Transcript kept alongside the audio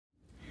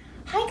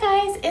Hi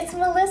guys, it's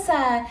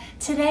Melissa.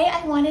 Today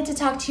I wanted to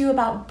talk to you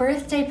about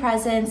birthday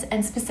presents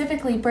and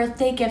specifically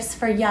birthday gifts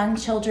for young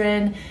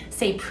children,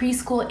 say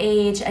preschool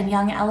age and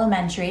young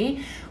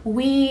elementary.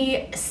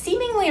 We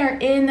seemingly are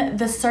in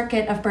the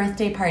circuit of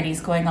birthday parties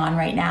going on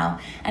right now.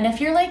 And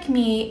if you're like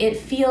me, it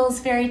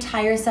feels very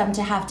tiresome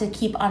to have to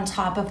keep on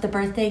top of the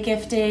birthday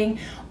gifting,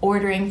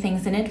 ordering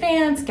things in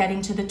advance,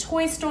 getting to the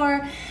toy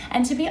store.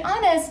 And to be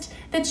honest,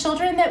 the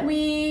children that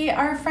we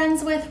are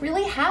friends with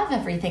really have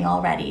everything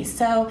already.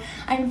 So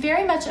I'm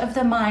very much of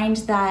the mind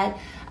that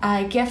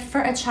a gift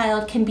for a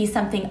child can be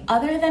something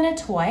other than a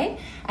toy.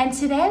 And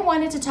today I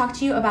wanted to talk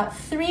to you about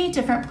 3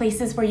 different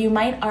places where you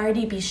might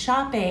already be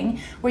shopping,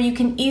 where you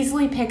can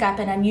easily pick up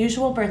an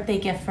unusual birthday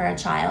gift for a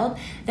child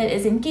that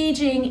is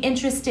engaging,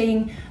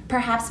 interesting,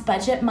 perhaps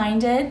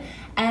budget-minded,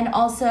 and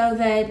also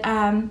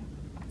that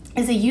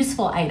is a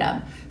useful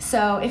item.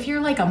 So if you're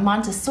like a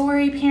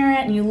Montessori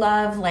parent and you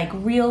love like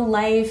real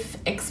life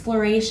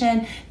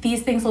exploration,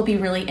 these things will be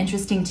really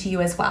interesting to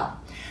you as well.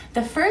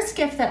 The first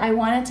gift that I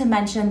wanted to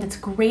mention that's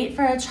great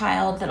for a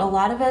child that a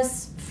lot of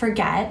us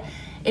forget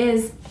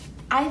is,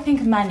 I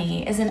think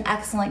money is an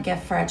excellent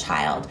gift for a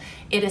child.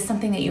 It is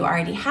something that you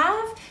already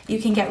have. You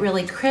can get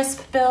really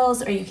crisp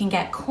bills or you can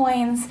get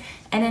coins.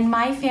 And in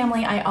my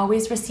family, I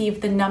always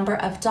received the number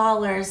of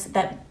dollars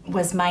that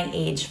was my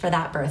age for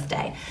that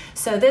birthday.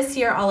 So this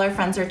year, all our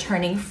friends are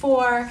turning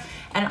 4,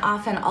 and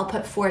often I'll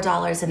put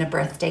 $4 in a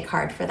birthday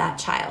card for that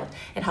child.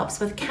 It helps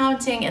with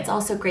counting. It's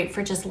also great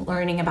for just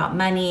learning about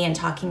money and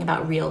talking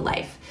about real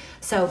life.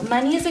 So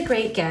money is a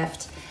great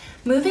gift.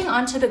 Moving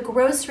on to the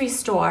grocery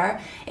store,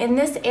 in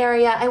this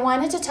area, I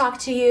wanted to talk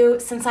to you,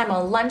 since I'm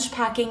a lunch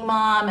packing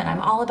mom and I'm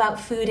all about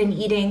food and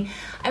eating,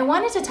 I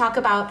wanted to talk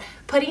about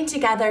putting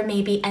together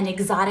maybe an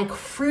exotic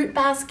fruit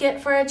basket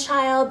for a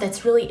child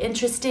that's really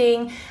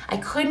interesting. I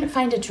couldn't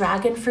find a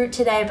dragon fruit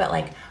today, but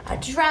like a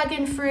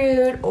dragon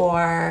fruit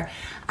or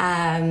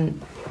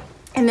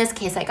in this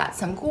case, I got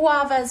some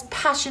guavas,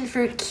 passion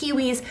fruit,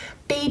 kiwis,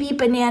 baby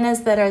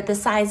bananas that are the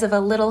size of a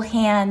little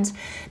hand.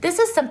 This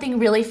is something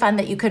really fun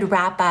that you could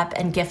wrap up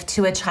and gift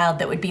to a child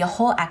that would be a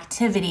whole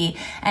activity,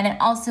 and it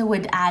also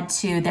would add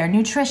to their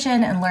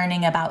nutrition and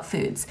learning about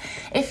foods.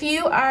 If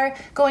you are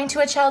going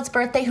to a child's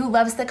birthday who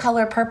loves the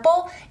color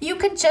purple, you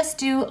could just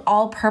do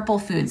all purple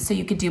foods. So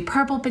you could do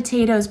purple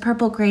potatoes,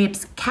 purple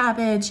grapes,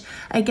 cabbage,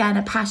 again,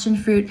 a passion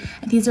fruit.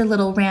 These are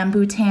little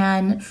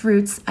rambutan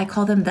fruits. I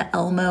call them the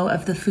Elmo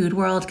of the food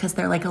world because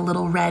they're like a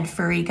little red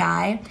furry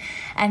guy.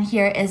 And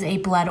here is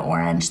a blood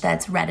orange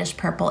that's reddish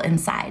purple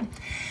inside.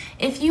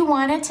 If you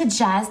wanted to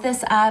jazz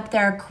this up,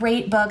 there are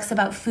great books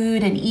about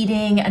food and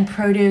eating and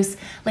produce,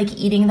 like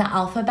Eating the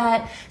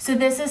Alphabet. So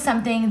this is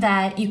something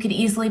that you could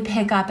easily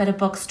pick up at a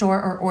bookstore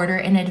or order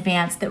in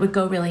advance that would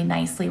go really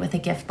nicely with a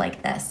gift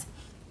like this.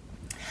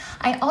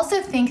 I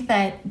also think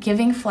that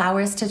giving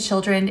flowers to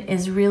children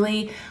is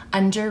really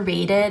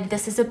underrated.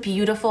 This is a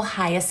beautiful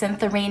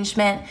hyacinth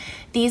arrangement.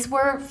 These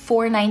were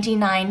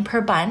 $4.99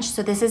 per bunch,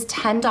 so this is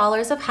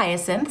 $10 of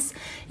hyacinths.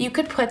 You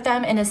could put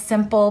them in a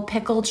simple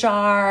pickle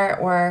jar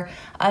or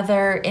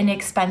other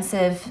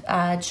inexpensive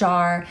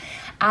jar.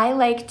 I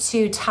like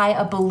to tie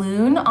a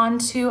balloon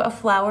onto a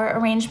flower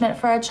arrangement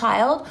for a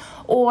child,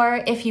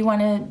 or if you want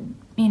to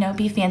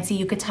be fancy,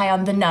 you could tie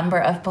on the number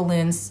of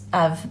balloons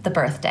of the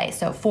birthday.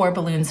 So 4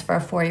 balloons for a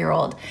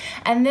 4-year-old.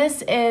 And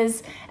this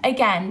is,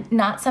 again,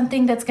 not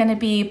something that's going to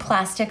be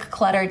plastic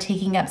clutter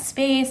taking up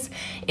space.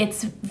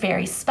 It's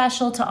very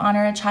special to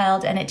honor a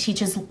child, and it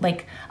teaches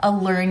like a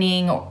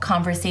learning or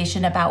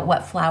conversation about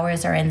what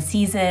flowers are in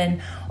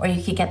season, or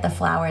you could get the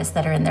flowers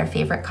that are in their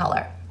favorite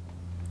color.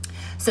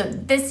 So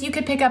this you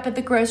could pick up at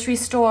the grocery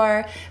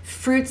store.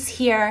 Fruits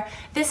here.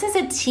 This is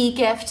a tea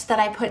gift that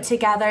I put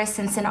together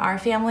since in our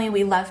family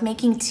we love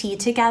making tea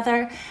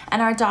together,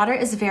 and our daughter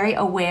is very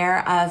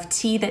aware of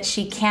tea that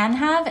she can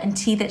have and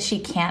tea that she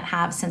can't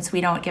have since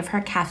we don't give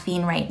her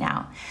caffeine right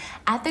now.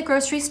 At the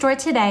grocery store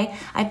today,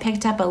 I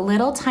picked up a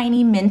little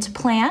tiny mint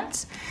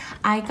plant.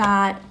 I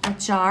got a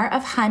jar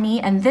of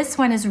honey, and this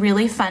one is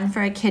really fun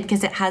for a kid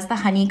because it has the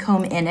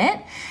honeycomb in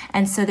it,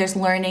 and so there's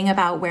learning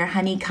about where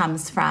honey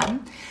comes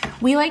from.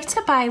 We like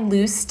to buy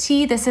loose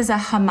tea. This is a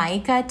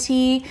Jamaica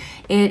tea.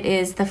 It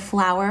is the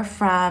flower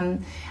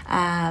from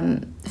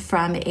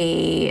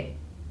a,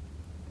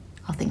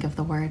 I'll think of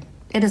the word.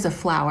 It is a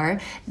flower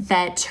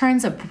that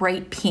turns a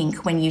bright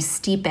pink when you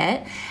steep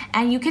it.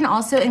 And you can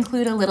also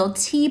include a little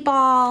tea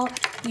ball.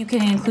 You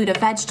can include a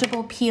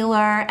vegetable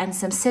peeler and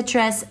some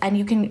citrus, and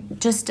you can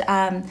just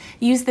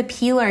use the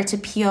peeler to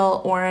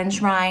peel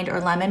orange rind or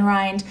lemon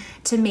rind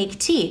to make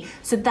tea.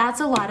 So that's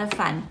a lot of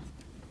fun.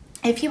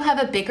 If you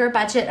have a bigger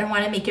budget and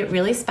want to make it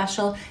really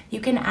special, you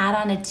can add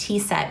on a tea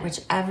set, which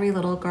every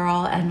little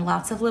girl and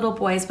lots of little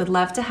boys would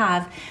love to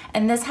have.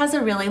 And this has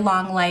a really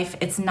long life.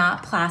 It's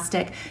not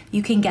plastic.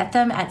 You can get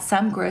them at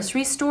some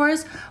grocery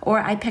stores, or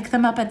I pick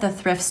them up at the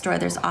thrift store.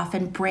 There's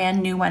often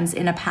brand new ones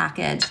in a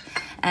package,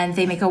 and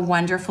they make a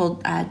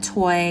wonderful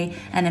toy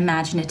and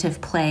imaginative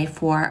play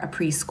for a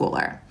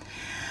preschooler.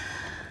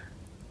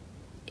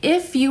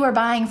 If you are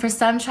buying for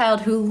some child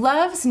who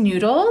loves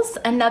noodles,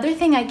 another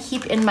thing I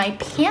keep in my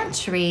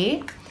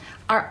pantry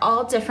are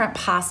all different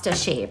pasta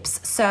shapes.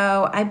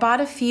 So I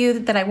bought a few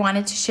that I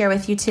wanted to share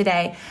with you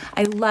today.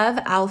 I love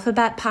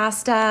alphabet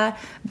pasta,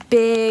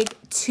 big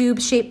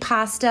tube-shaped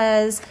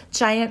pastas,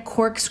 giant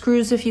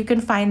corkscrews if you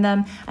can find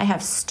them. I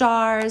have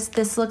stars.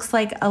 This looks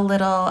like a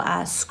little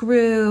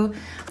screw,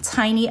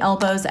 tiny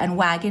elbows, and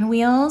wagon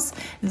wheels.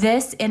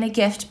 This in a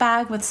gift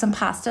bag with some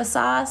pasta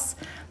sauce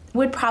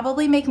would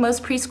probably make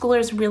most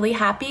preschoolers really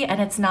happy, and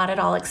it's not at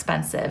all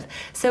expensive.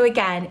 So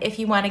again, if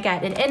you want to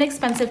get an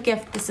inexpensive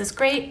gift, this is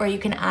great, or you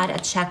can add a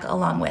check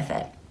along with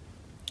it.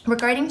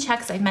 Regarding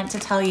checks, I meant to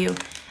tell you,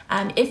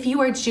 if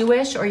you are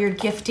Jewish or you're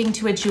gifting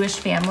to a Jewish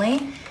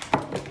family,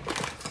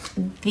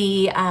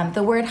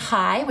 the word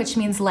chai, which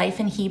means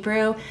life in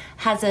Hebrew,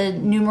 has a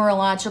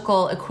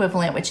numerological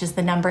equivalent, which is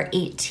the number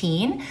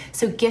 18.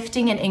 So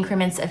gifting in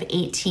increments of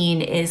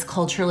 18 is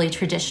culturally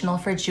traditional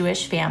for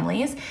Jewish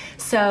families.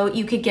 So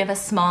you could give a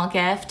small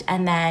gift,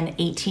 and then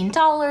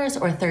 $18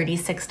 or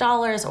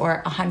 $36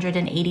 or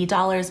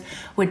 $180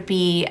 would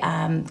be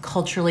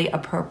culturally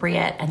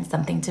appropriate and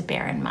something to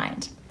bear in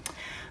mind.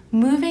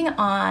 Moving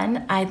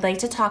on, I'd like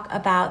to talk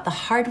about the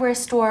hardware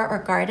store or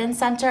garden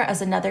center as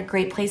another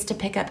great place to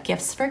pick up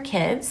gifts for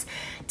kids.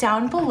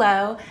 Down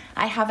below,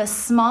 I have a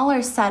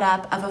smaller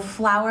setup of a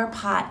flower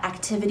pot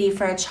activity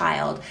for a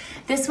child.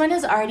 This one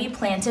is already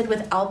planted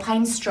with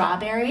alpine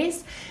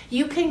strawberries.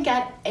 You can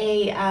get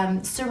a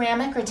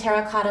ceramic or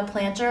terracotta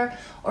planter,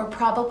 or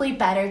probably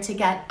better to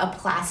get a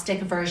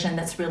plastic version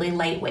that's really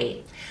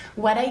lightweight.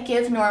 What I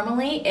give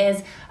normally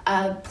is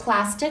a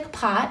plastic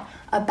pot,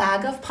 a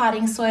bag of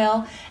potting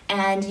soil,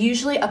 and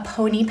usually a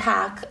pony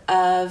pack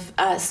of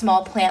a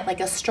small plant like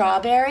a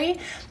strawberry.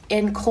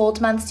 In cold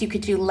months, you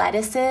could do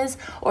lettuces,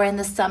 or in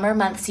the summer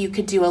months, you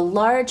could do a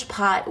large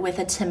pot with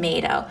a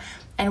tomato.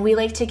 And we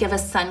like to give a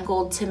sun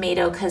gold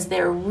tomato because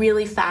they're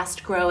really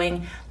fast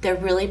growing, they're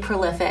really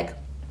prolific,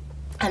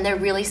 and they're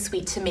really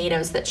sweet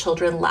tomatoes that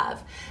children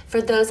love.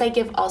 For those, I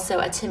give also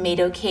a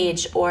tomato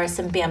cage or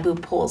some bamboo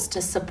poles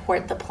to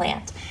support the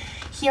plant.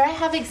 Here I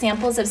have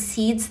examples of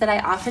seeds that I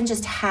often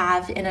just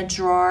have in a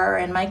drawer or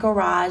in my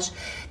garage.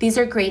 These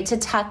are great to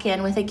tuck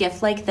in with a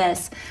gift like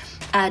this.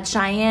 A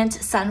giant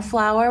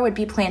sunflower would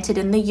be planted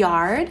in the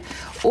yard,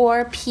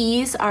 or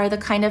peas are the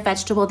kind of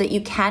vegetable that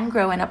you can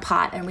grow in a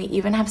pot, and we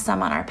even have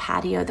some on our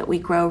patio that we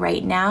grow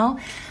right now.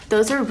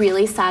 Those are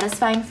really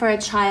satisfying for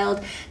a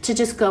child to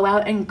just go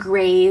out and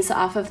graze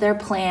off of their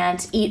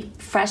plant, eat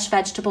fresh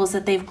vegetables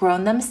that they've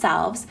grown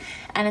themselves,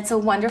 and it's a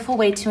wonderful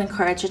way to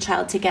encourage a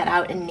child to get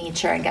out in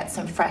nature and get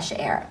some fresh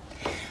air.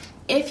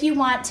 If you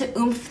want to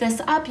oomph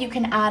this up, you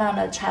can add on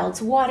a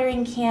child's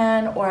watering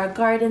can or a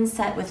garden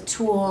set with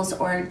tools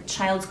or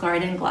child's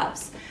garden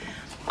gloves.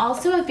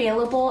 Also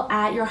available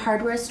at your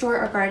hardware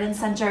store or garden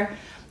center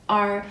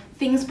are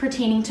things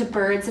pertaining to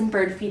birds and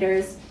bird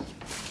feeders.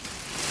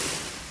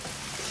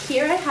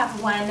 Here I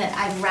have one that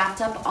I've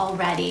wrapped up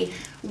already.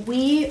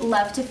 We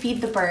love to feed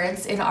the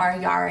birds in our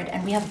yard,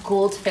 and we have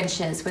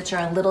goldfinches, which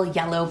are a little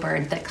yellow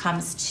bird that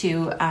comes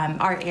to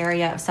our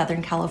area of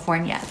Southern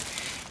California.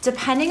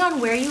 Depending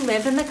on where you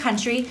live in the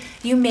country,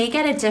 you may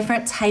get a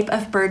different type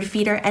of bird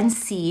feeder and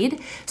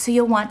seed, so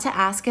you'll want to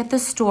ask at the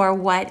store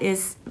what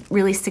is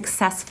really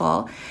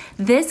successful.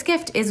 This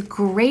gift is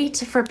great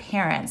for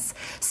parents.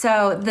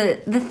 So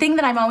the thing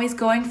that I'm always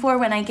going for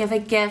when I give a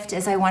gift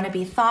is I want to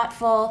be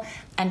thoughtful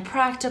and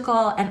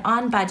practical and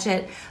on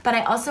budget, but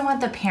I also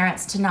want the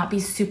parents to not be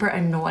super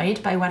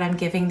annoyed by what I'm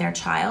giving their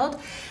child.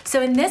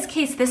 So in this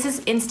case, this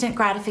is instant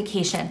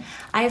gratification.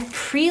 I have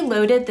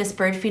preloaded this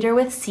bird feeder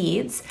with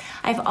seeds.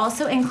 I've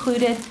also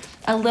included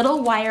a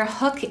little wire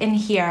hook in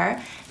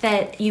here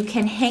that you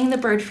can hang the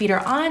bird feeder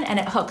on, and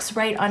it hooks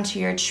right onto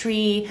your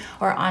tree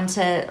or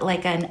onto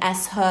like an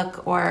S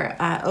hook or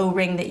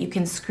O-ring that you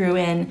can screw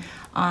in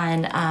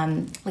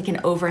on like an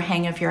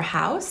overhang of your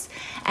house.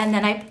 And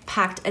then I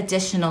packed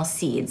additional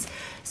seeds.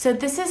 So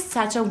this is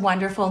such a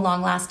wonderful,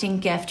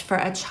 long-lasting gift for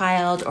a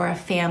child or a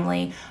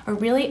family, or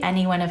really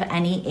anyone of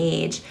any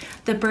age.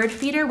 The bird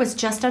feeder was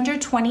just under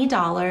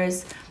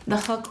 $20. The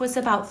hook was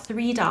about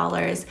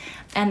 $3,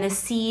 and the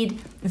seed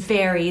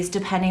varies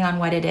depending on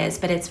what it is,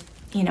 but it's,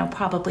 you know,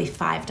 probably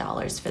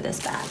 $5 for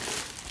this bag.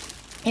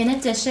 In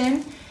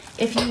addition,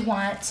 if you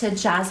want to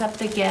jazz up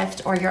the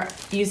gift, or you're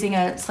using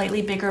a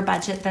slightly bigger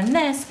budget than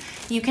this,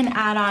 you can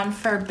add on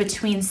for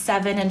between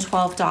 $7 and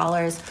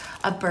 $12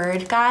 a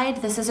bird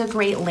guide. This is a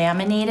great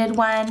laminated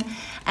one,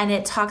 and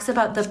it talks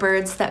about the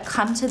birds that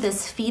come to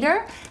this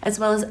feeder as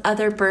well as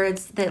other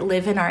birds that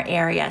live in our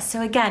area.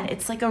 So again,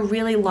 it's like a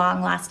really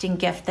long-lasting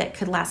gift that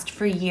could last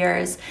for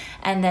years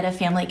and that a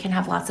family can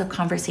have lots of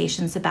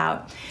conversations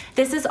about.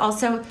 This is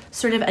also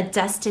sort of a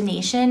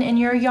destination in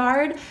your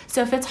yard.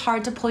 So if it's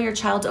hard to pull your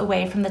child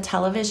away from the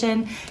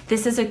television,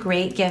 this is a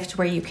great gift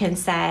where you can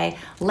say,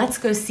 let's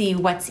go see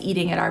what's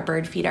eating at our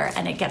bird feeder,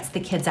 and it gets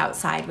the kids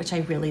outside, which I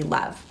really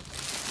love.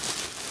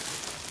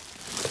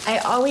 I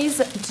always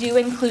do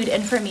include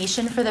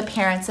information for the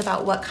parents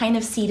about what kind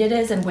of seed it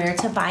is and where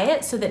to buy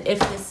it, so that if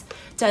this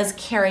does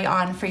carry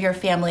on for your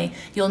family,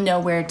 you'll know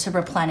where to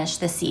replenish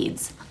the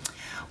seeds.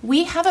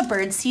 We have a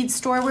bird seed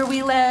store where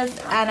we live,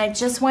 and I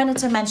just wanted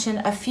to mention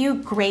a few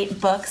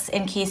great books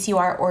in case you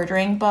are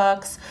ordering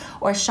books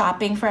or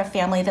shopping for a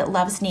family that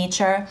loves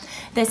nature.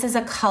 This is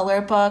a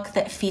color book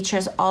that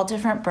features all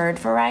different bird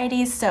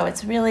varieties, so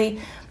it's really,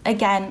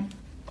 again,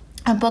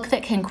 a book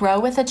that can grow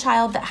with a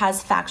child that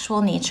has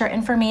factual nature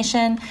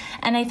information.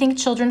 And I think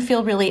children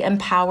feel really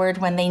empowered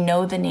when they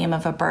know the name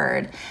of a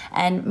bird.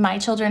 And my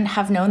children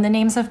have known the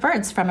names of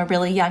birds from a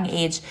really young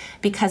age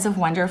because of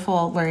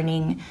wonderful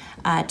learning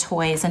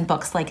toys and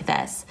books like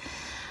this.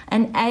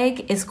 An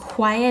Egg is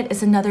Quiet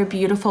is another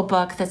beautiful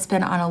book that's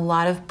been on a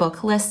lot of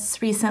book lists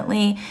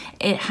recently.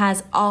 It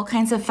has all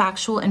kinds of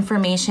factual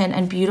information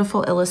and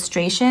beautiful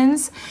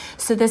illustrations.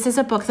 So this is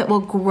a book that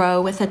will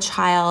grow with a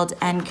child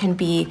and can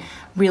be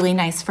really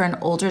nice for an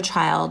older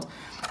child.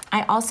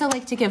 I also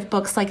like to give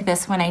books like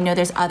this when I know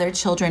there's other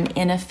children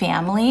in a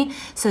family,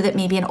 so that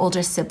maybe an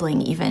older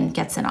sibling even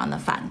gets in on the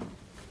fun.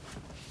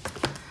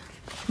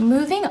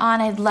 Moving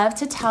on, I'd love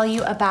to tell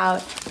you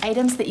about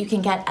items that you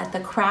can get at the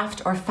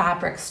craft or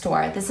fabric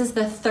store. This is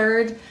the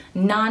third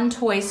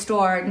non-toy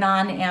store,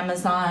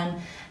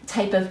 non-Amazon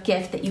type of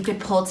gift that you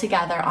could pull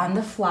together on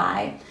the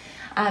fly.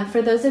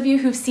 For those of you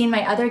who've seen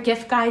my other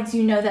gift guides,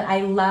 you know that I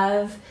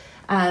love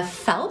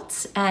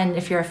felt, and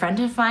if you're a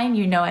friend of mine,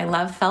 you know I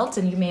love felt,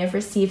 and you may have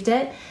received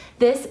it.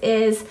 This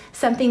is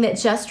something that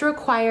just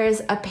requires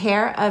a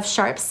pair of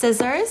sharp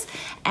scissors,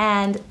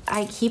 and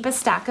I keep a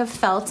stack of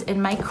felt in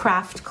my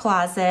craft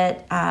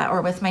closet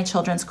or with my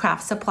children's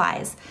craft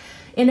supplies.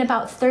 In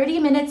about 30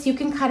 minutes, you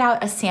can cut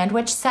out a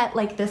sandwich set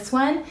like this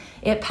one.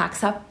 It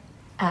packs up,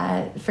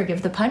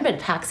 forgive the pun, but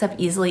it packs up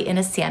easily in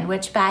a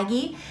sandwich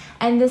baggie.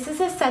 And this is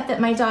a set that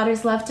my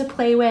daughters love to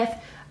play with.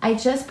 I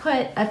just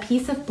put a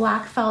piece of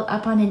black felt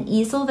up on an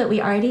easel that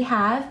we already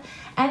have,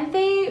 and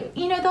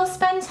they'll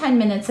spend 10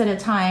 minutes at a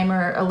time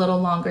or a little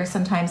longer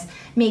sometimes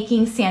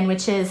making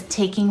sandwiches,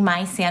 taking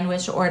my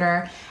sandwich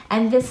order.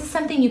 And this is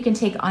something you can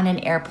take on an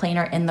airplane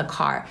or in the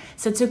car.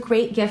 So it's a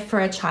great gift for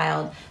a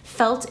child.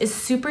 Felt is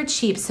super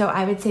cheap, so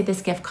I would say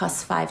this gift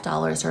costs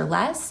 $5 or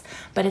less,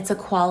 but it's a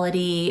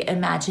quality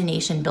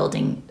imagination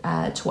building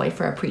toy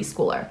for a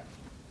preschooler.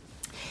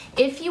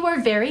 If you are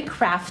very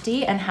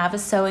crafty and have a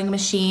sewing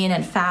machine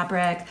and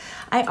fabric,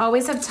 I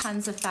always have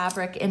tons of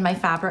fabric in my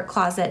fabric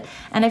closet,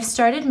 and I've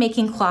started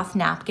making cloth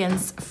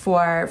napkins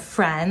for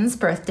friends'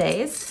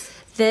 birthdays.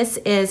 This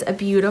is a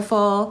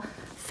beautiful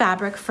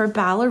fabric for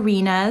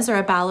ballerinas or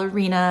a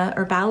ballerina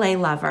or ballet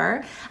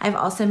lover. I've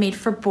also made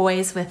for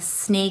boys with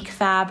snake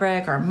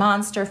fabric or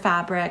monster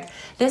fabric.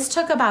 This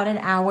took about an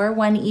hour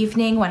one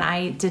evening when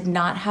I did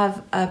not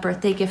have a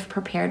birthday gift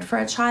prepared for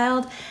a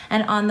child,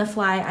 and on the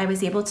fly I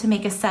was able to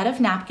make a set of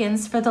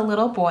napkins for the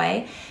little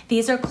boy.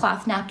 These are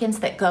cloth napkins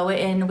that go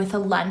in with a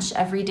lunch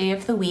every day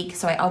of the week,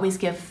 so I always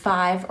give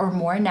 5 or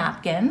more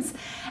napkins.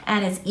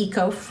 And it's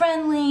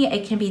eco-friendly,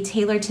 it can be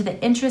tailored to the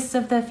interests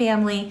of the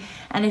family,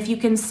 and if you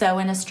can sew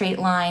in a straight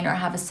line or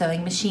have a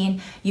sewing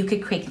machine, you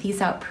could crank these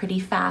out pretty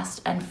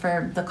fast and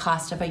for the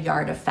cost of a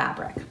yard of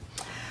fabric.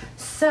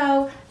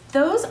 So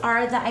those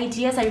are the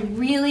ideas I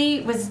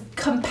really was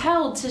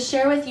compelled to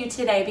share with you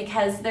today,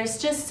 because there's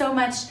just so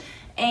much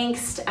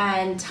angst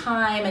and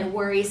time and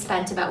worry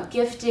spent about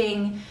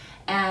gifting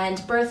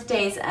and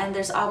birthdays, and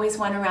there's always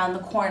one around the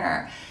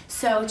corner.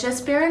 So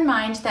just bear in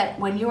mind that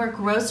when you are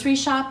grocery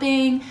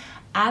shopping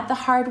at the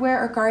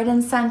hardware or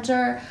garden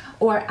center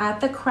or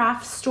at the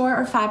craft store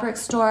or fabric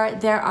store,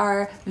 there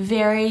are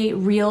very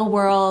real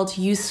world,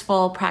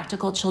 useful,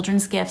 practical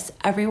children's gifts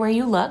everywhere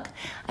you look.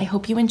 I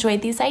hope you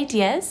enjoyed these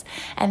ideas,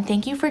 and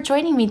thank you for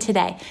joining me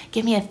today.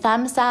 Give me a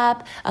thumbs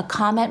up, a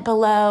comment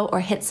below,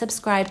 or hit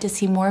subscribe to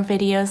see more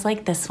videos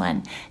like this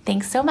one.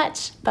 Thanks so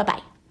much.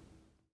 Bye-bye.